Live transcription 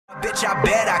Bitch, I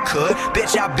bet I could.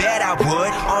 Bitch, I bet I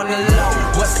would. On the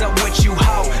low, what's up with you,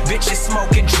 ho? Bitches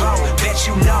smoking dro. Bet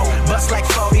you know, bust like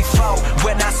 44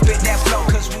 when I spit that flow.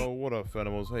 Cause we. Oh, what up,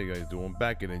 FANAMALs? How you guys doing?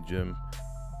 Back in the gym.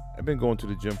 I've been going to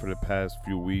the gym for the past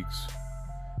few weeks,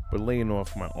 but laying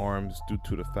off my arms due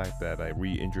to the fact that I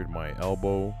re-injured my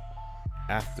elbow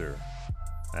after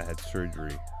I had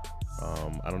surgery.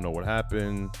 I don't know what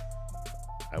happened.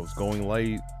 I was going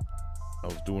light. I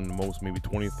was doing the most, maybe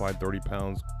 25, 30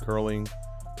 pounds curling,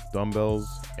 dumbbells,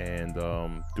 and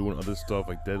doing other stuff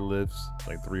like deadlifts,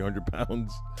 like 300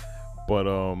 pounds. But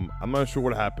I'm not sure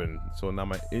what happened. So now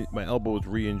my elbow is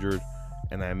re-injured,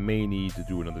 and I may need to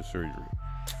do another surgery.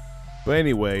 But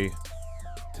anyway,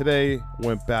 today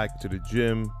went back to the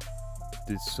gym,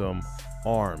 did some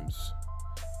arms,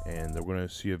 and we're gonna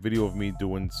see a video of me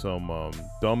doing some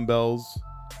dumbbells,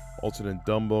 alternate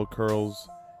dumbbell curls,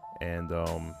 and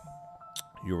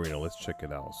you already know, let's check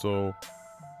it out. So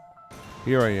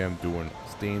here I am doing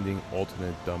standing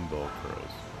alternate dumbbell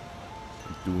curls.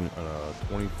 I'm doing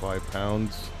 25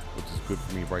 pounds, which is good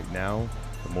for me right now.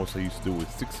 The most I used to do was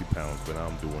 60 pounds, but now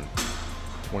I'm doing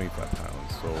 25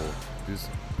 pounds. So just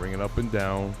bring it up and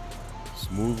down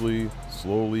smoothly,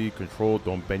 slowly, controlled.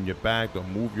 Don't bend your back, don't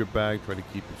move your back. Try to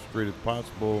keep it straight as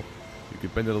possible. You can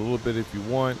bend it a little bit if you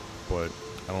want, but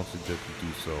I don't suggest you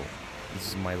do so. This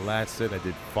is my last set. I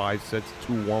did 5 sets,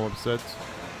 2 warm-up sets,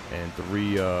 and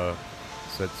 3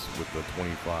 sets with the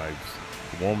 25s.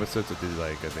 The warm-up sets I did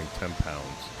like, I think, 10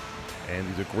 pounds. And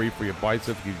these are great for your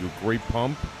biceps, give you a great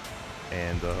pump.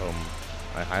 And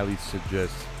I highly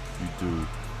suggest you do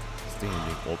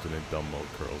standing alternate dumbbell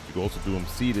curls. You can also do them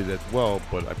seated as well,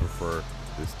 but I prefer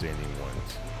the standing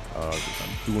ones.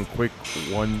 I'm doing quick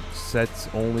 1 sets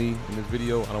only in this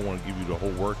video. I don't want to give you the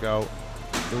whole workout.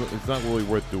 It's not really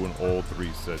worth doing all 3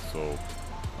 sets, so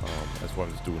that's why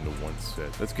I'm just doing the 1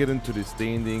 set. Let's get into the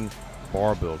standing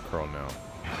barbell curl now.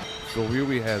 So here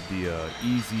we have the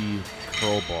easy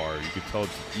curl bar. You can tell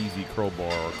it's easy curl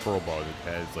bar or curl bar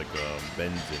that has like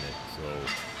bends in it. So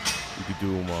you could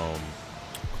do them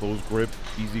closed grip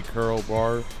easy curl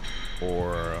bar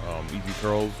or easy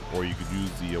curls, or you could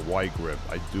use the wide grip.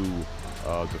 I do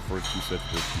the first 2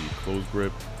 sets with the closed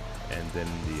grip, and then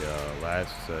the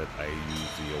last set I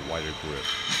use the wider grip.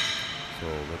 So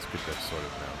let's get that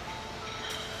started now.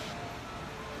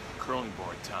 Curling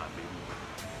bar time, baby.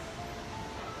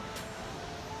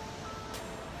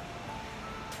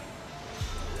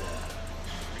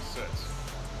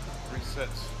 Three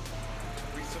sets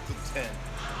of 10.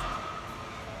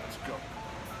 Let's go.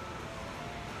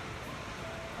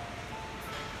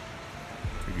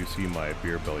 You can see my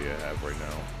beer belly I have right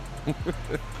now.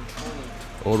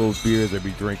 All those beers I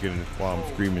be drinking while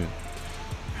I'm screaming.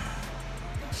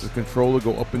 The controller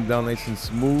go up and down nice and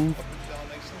smooth.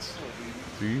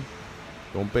 See?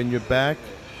 Don't bend your back.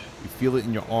 You feel it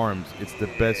in your arms. It's the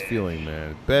best feeling,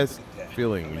 man. Best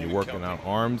feeling when you're working out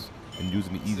arms and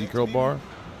using the easy curl bar.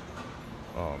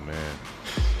 Oh man.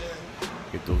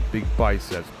 Get those big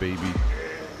biceps, baby. I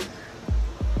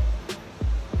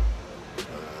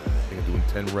think I'm doing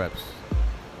 10 reps.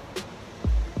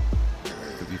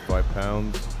 55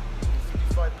 pounds.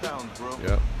 55 pounds, bro.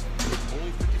 Yep.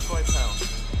 Only 55 pounds.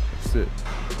 That's it.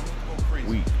 Go crazy.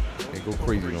 Weak. Can't go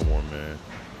crazy no more, man.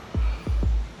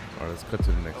 Alright, let's cut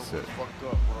to the next set. Fucked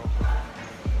up, bro.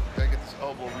 Gotta get this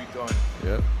elbow redone.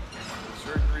 Yep. The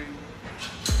surgery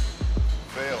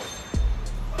failed.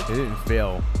 It didn't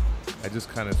fail. I just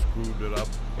kind of screwed it up.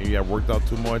 Maybe I worked out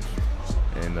too much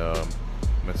and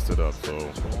messed it up. So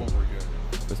Let's go over again.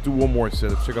 let's do 1 more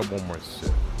set. Let's check out 1 more set.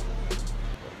 Lose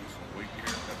some weight here.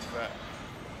 That's fat.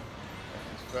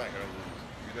 That's fat. Gotta lose.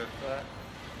 You that fat?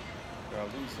 Gotta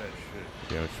lose that shit.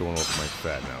 Yeah, I'm showing off my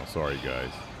fat now. Sorry,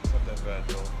 guys. It's not that bad,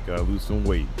 though. Gotta lose some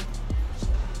weight.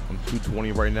 I'm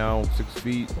 220 right now, 6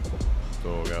 feet.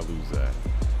 So I gotta lose that.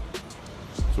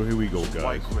 So here we go, guys.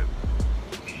 Wide grip.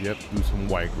 Yep, do some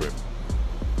wide grip.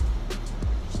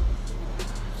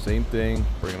 Same thing,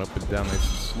 bring it up and down nice and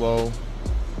slow.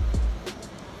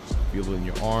 Feel it in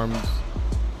your arms.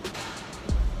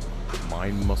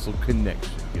 Mind-muscle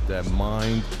connection. Get that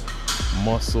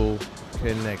mind-muscle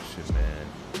connection, man.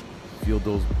 Feel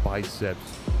those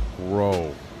biceps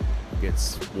grow, get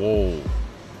swole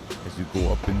as you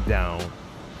go up and down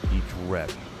each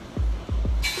rep.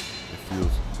 It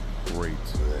feels great.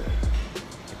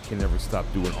 I can never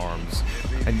stop doing arms.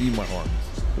 I need my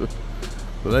arms.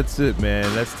 So that's it,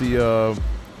 man. That's the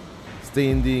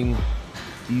standing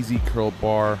easy curl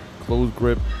bar, closed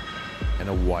grip, and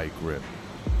a wide grip.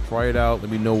 Try it out. Let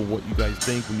me know what you guys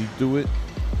think when you do it.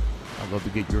 I'd love to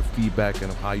get your feedback on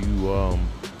how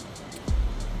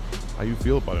How you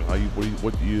feel about it?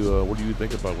 What do you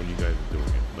think about when you guys are doing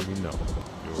it? Let me know.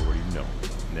 You already know.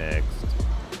 Next,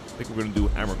 I think we're gonna do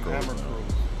hammer curls. Hammer now.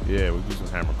 curls. Yeah, we'll do some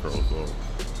hammer curls. So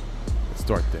let's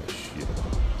start that shit.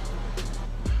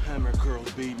 Hammer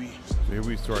curls, baby. So here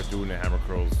we start doing the hammer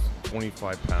curls,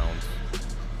 25 pounds.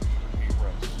 8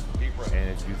 reps. 8 reps. And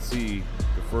as you can see,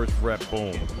 the first rep,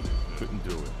 boom, couldn't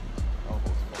do it.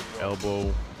 Elbows fucked up.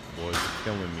 Elbow was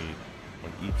killing me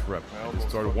on each rep. My I elbow's just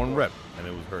started fucked one up. rep and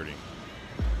it was hurting.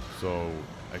 So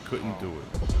I couldn't do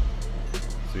it.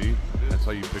 See? That's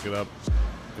how you pick it up.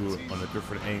 Do it on a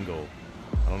different angle.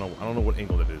 I don't know what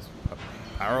angle that is.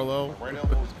 Parallel? Right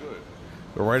elbow is good.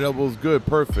 The right elbow is good,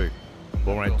 perfect.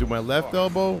 But when I do my left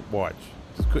elbow, watch.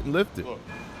 Just couldn't lift it. Look,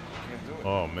 can't do it.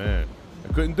 Oh man,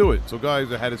 I couldn't do it. So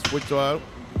guys, I had to switch out.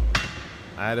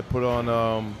 I had to put on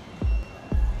I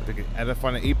think I had to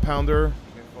find an 8-pounder,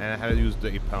 and I had to use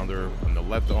the 8-pounder on the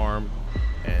left arm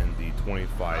and the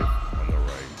 25 on the right.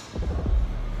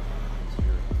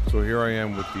 So here I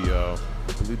am with the I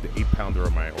believe the 8-pounder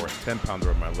on my, or 10-pounder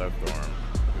on my left arm,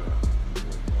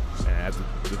 and I had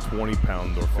the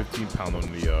 20-pound or 15-pound on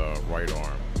the right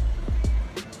arm.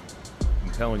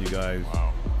 I'm telling you guys,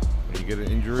 Wow. when you get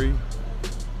an injury,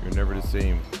 you're never the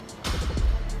same.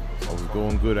 I was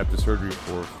going good after surgery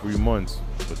for 3 months,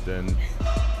 but then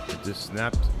it just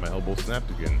snapped. My elbow snapped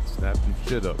again. Snapping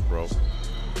shit up, bro.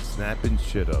 Snapping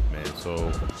shit up, man.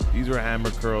 So these are hammer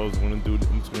curls. I'm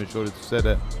just gonna show this set.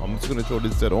 I'm just gonna show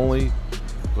this set only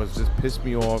because it just pissed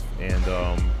me off. And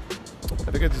I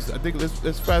think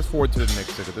let's fast forward to the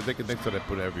next set. I think the next set I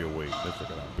put heavier weight. Let's check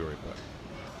it out. Be right back.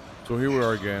 So here we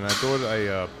are again. I thought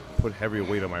I put heavier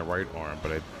weight on my right arm,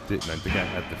 but I didn't. I think I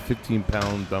had the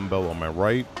 15-pound dumbbell on my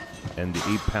right and the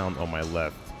 8-pound on my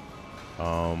left.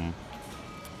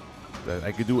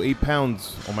 I could do 8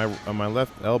 pounds on my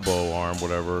left elbow arm,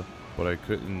 whatever, but I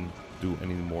couldn't do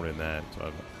any more than that.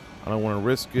 So I don't want to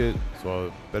risk it. So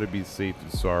I better be safe than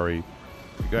sorry.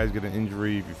 If you guys get an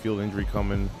injury, if you feel the injury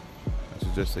coming, I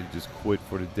suggest that you just quit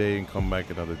for the day and come back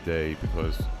another day,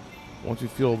 because once you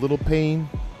feel a little pain,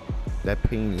 that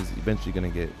pain is eventually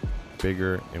going to get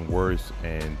bigger and worse,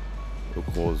 and it'll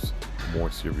cause a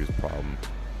more serious problem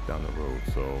down the road.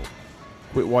 So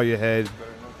quit while you're ahead.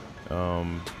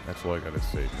 That's all I gotta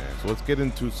say, man. So let's get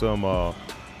into some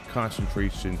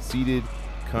seated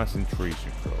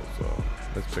concentration curls. So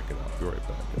let's check it out. Be right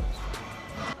back, guys.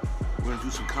 We're gonna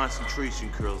do some concentration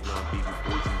curls now, baby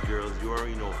boys and girls. You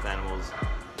already know FANAMAL's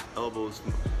elbows.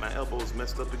 My elbow's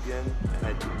messed up again.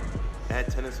 I had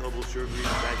tennis elbow surgery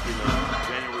back in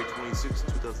January 26,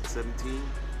 2017.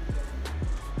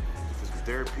 Physical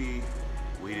therapy,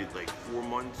 waited like 4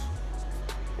 months.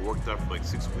 I worked out for like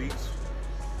 6 weeks.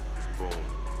 Boom,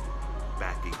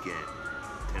 back again.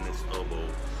 Tennis elbow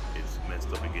is messed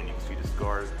up again. You can see the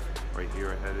scar right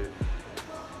here. I had it.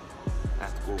 I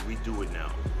have to go redo it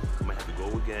now. I might have to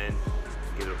go again,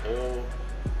 get it all,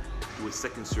 do a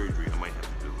second surgery. I might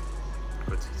have to do,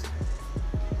 but it's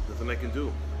nothing I can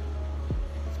do.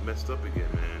 It's messed up again,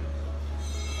 man.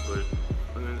 But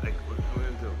what am I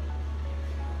gonna do?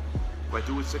 If I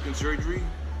do a second surgery,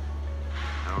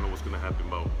 I don't know what's gonna happen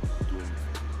about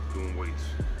doing weights.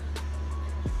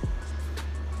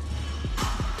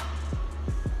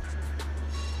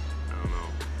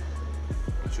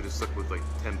 Stuck with like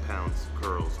 10 pounds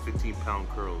curls, 15-pound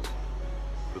curls.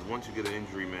 Because once you get an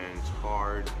injury, man, it's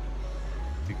hard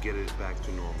to get it back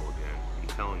to normal again. I'm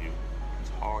telling you, it's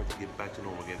hard to get back to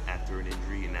normal again after an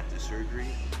injury and after surgery.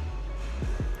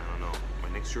 I don't know. My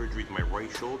next surgery is my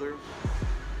right shoulder.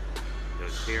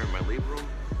 There's a tear in my labrum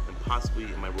and possibly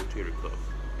in my rotator cuff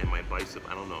and my bicep.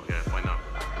 I don't know. I gotta find out.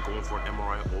 I'm going for an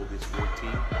MRI August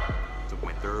 14th. Took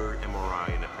my 3rd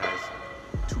MRI in the past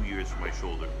 2 years for my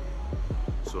shoulder.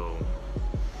 So,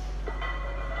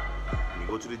 when you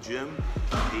go to the gym,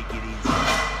 take it easy.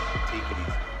 Take it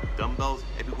easy. Dumbbells,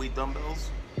 heavyweight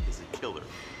dumbbells, is a killer.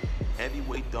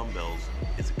 Heavyweight dumbbells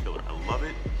is a killer. I love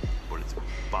it, but it's a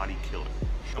body killer.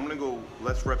 I'm gonna go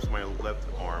less reps on my left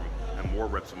arm and more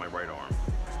reps on my right arm.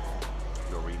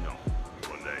 You already know. I'm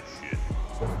doing that shit.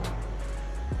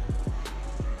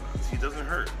 See, it doesn't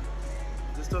hurt.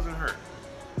 This doesn't hurt.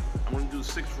 I'm gonna do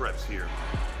 6 reps here.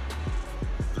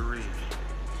 3.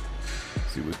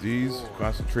 See, with these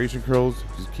concentration curls,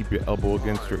 just keep your elbow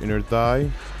against your inner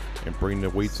thigh and bring the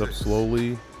weights up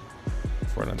slowly.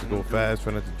 Try not to go fast,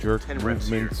 try not to jerk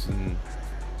movements, and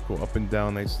go up and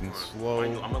down nice and slow,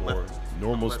 or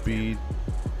normal speed.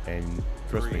 And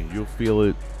trust me, you'll feel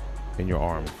it in your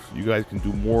arms. You guys can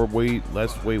do more weight,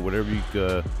 less weight, whatever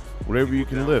you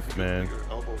can lift, man.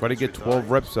 Try to get 12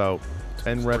 reps out,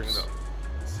 10 reps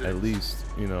at least,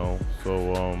 you know.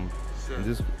 So and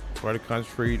just Try to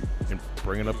concentrate and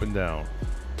bring it up and down.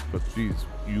 But geez,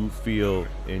 you feel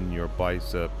in your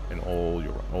bicep and all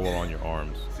around your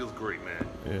arms. Feels great, man.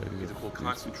 Yeah, these are called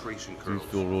concentration curls.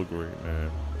 These feel real great, man.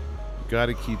 You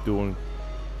gotta keep doing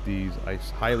these. I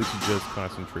highly suggest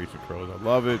concentration curls. I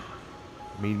love it.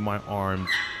 Made my arms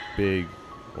big,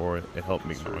 or it helped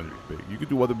make my arms big. You could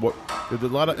do there's a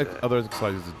lot of other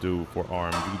exercises to do for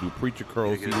arms. You can do preacher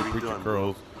curls, seated preacher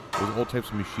curls. There's all types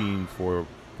of machines for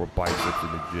biceps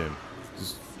in the gym.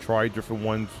 Just try different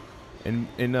ones. And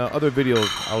in other videos,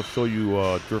 I'll show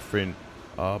you different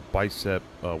bicep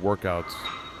workouts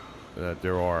that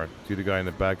there are. See the guy in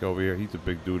the back over here? He's a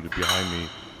big dude behind me.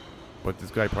 But this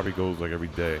guy probably goes like every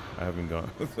day. I haven't gone.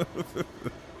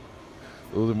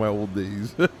 Those are my old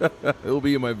days. It'll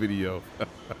be in my video.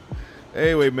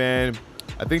 Anyway, man,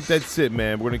 I think that's it,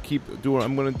 man. We're gonna keep doing.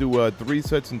 I'm gonna do 3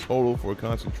 sets in total for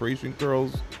concentration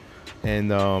curls, and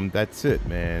that's it,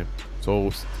 man.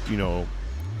 So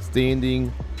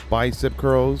standing bicep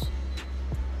curls.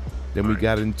 Then we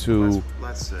got into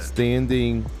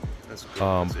standing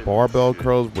barbell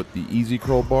curls with the easy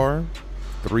curl bar,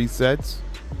 3 sets.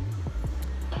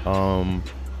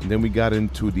 And then we got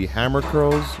into the hammer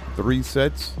curls, 3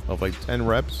 sets of like 10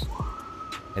 reps.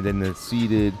 And then the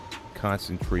seated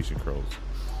concentration curls.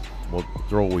 Well,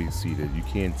 they're always seated. You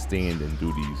can't stand and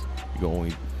do these. You can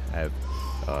only have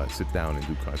sit down and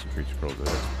do concentration curls.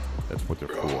 That's what they're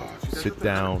for. Sit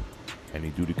down and you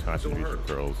do the concentration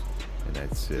curls, and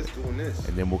that's it.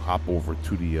 And then we'll hop over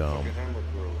to the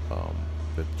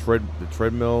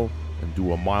treadmill and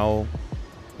do a mile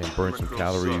and burn some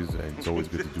calories. And it's always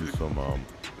good to do some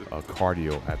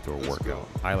cardio after a workout.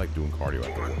 I like doing cardio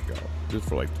after a workout, just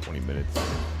for like 20 minutes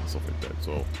and stuff like that.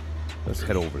 So let's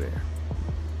head over there.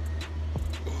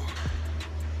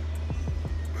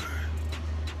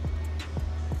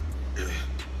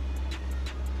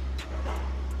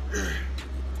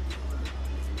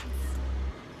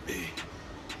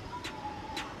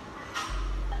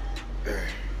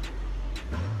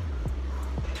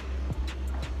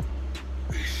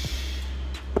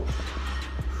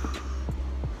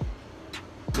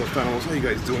 Fanimals, how you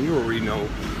guys doing? You already know.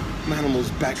 Manamal's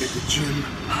back at the gym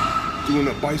doing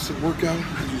a bicep workout,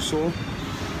 as you saw.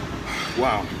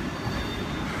 Wow.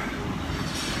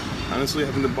 Honestly, I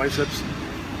haven't done biceps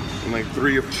in like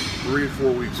 3 or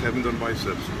 4 weeks. I haven't done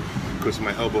biceps because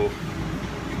my elbow,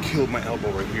 it killed my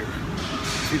elbow right here.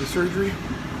 See the surgery?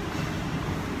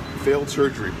 Failed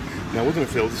surgery. Now, it wasn't a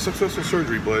failed, it was a successful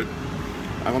surgery, but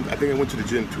I think I went to the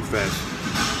gym too fast.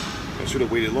 I should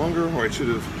have waited longer, or I should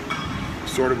have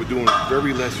started with doing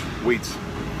very less weights.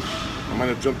 I might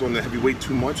have jumped on the heavy weight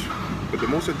too much, but the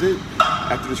most I did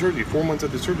after the surgery, 4 months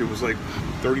after the surgery, was like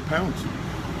 30 pounds.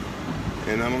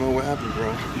 And I don't know what happened,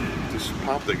 bro. It just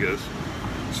popped, I guess.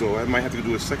 So I might have to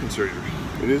do a second surgery.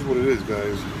 It is what it is,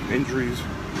 guys. Injuries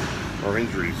are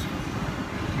injuries.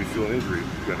 If you feel an injury,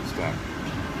 you gotta stop.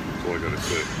 That's all I gotta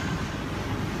say.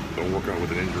 Don't work out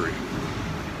with an injury.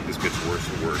 This gets worse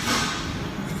and worse.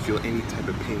 If you feel any type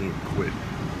of pain, quit.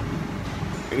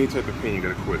 Any type of pain, you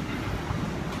gotta quit.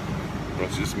 Or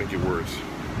else you just make it worse.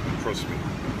 Trust me.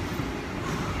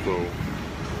 So,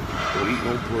 don't eat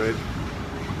no bread.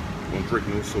 Don't drink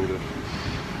no soda.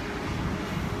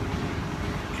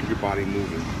 Keep your body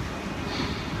moving.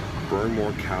 Burn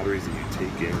more calories than you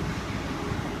take in.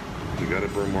 You gotta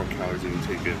burn more calories than you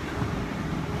take in.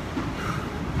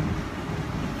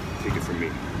 Take it from me.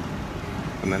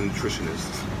 I'm not a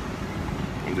nutritionist.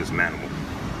 I'm just Manamal.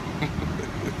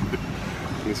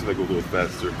 Let me see if I go a little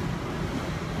faster.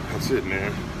 That's it,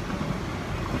 man.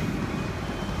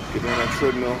 Get on that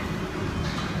treadmill.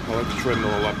 I like the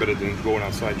treadmill a lot better than going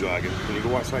outside jogging. When you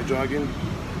go outside jogging,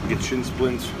 you get shin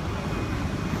splints.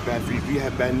 Bad for you. If you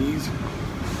have bad knees,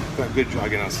 it's not good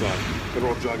jogging outside. Better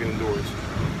off jogging indoors.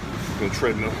 On the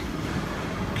treadmill.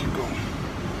 Keep going.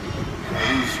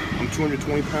 I'm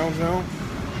 220 pounds now.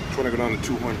 I'm trying to go down to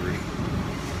 200.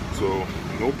 So,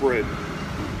 no bread,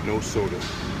 no soda.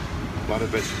 A lot of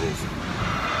vegetables.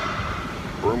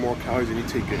 Burn more calories than you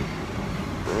take in.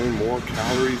 Burn more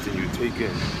calories than you take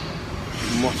in.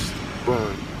 You must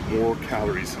burn more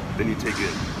calories than you take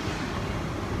in.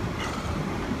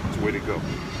 It's the way to go.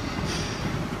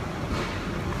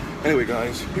 Anyway,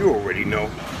 guys, you already know.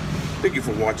 Thank you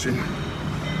for watching.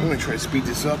 I'm gonna try to speed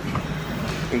this up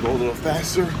and go a little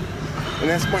faster. And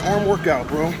that's my arm workout,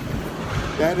 bro.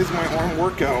 That is my arm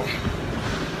workout.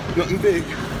 Nothing big.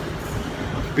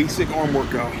 Basic arm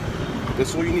workout.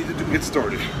 That's all you need to do to get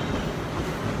started.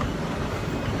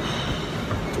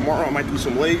 Tomorrow I might do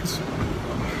some legs.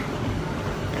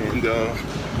 And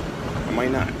I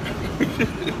might not.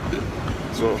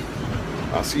 So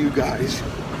I'll see you guys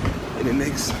in the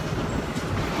next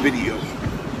video.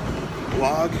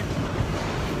 Vlog,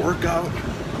 workout,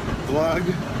 vlog,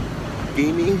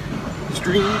 gaming,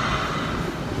 stream,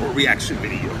 or reaction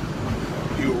video.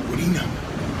 You already know.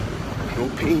 No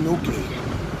pain, no gain.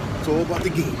 It's all about the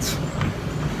gains.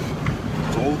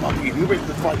 It's all about the gains. We're ready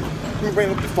to fight. We're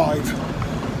ready up to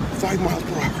 5 miles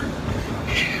per hour.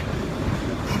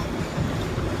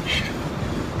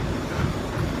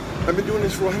 I've been doing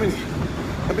this for how many?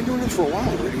 I've been doing this for a while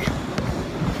already.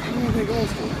 How long have I been going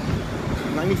for?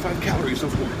 95 calories so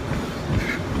far.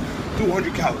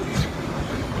 200 calories.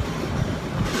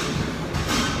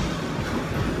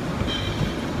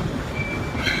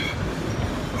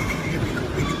 Here we go,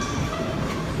 baby.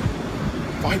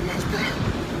 5 miles per hour.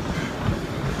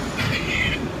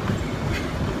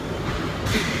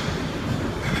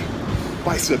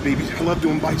 Bicep, baby. I love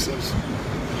doing biceps.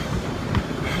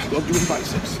 Love doing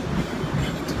biceps.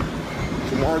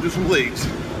 Tomorrow, do some legs.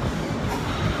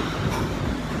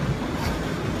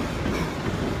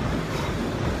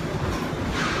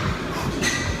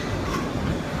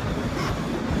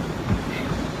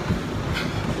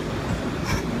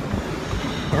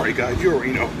 Alright, guys, you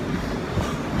already know.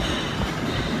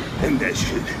 End that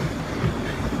shit.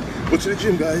 Go to the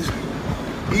gym, guys.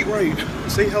 Eat right.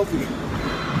 Stay healthy.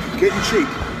 Get in shape.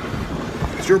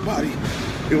 It's your body.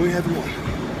 You only have one.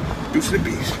 Deuce to the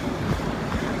bees.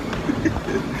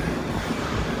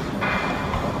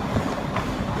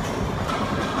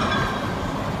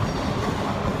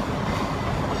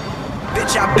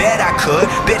 Bitch, I bet I could.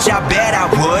 Bitch, I bet I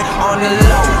would. On the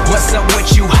low, what's up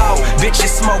with you, ho? Bitch, you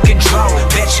smoking dro.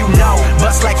 Bet you know,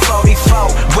 bust like 44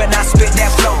 when I spit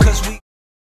that flow, cause we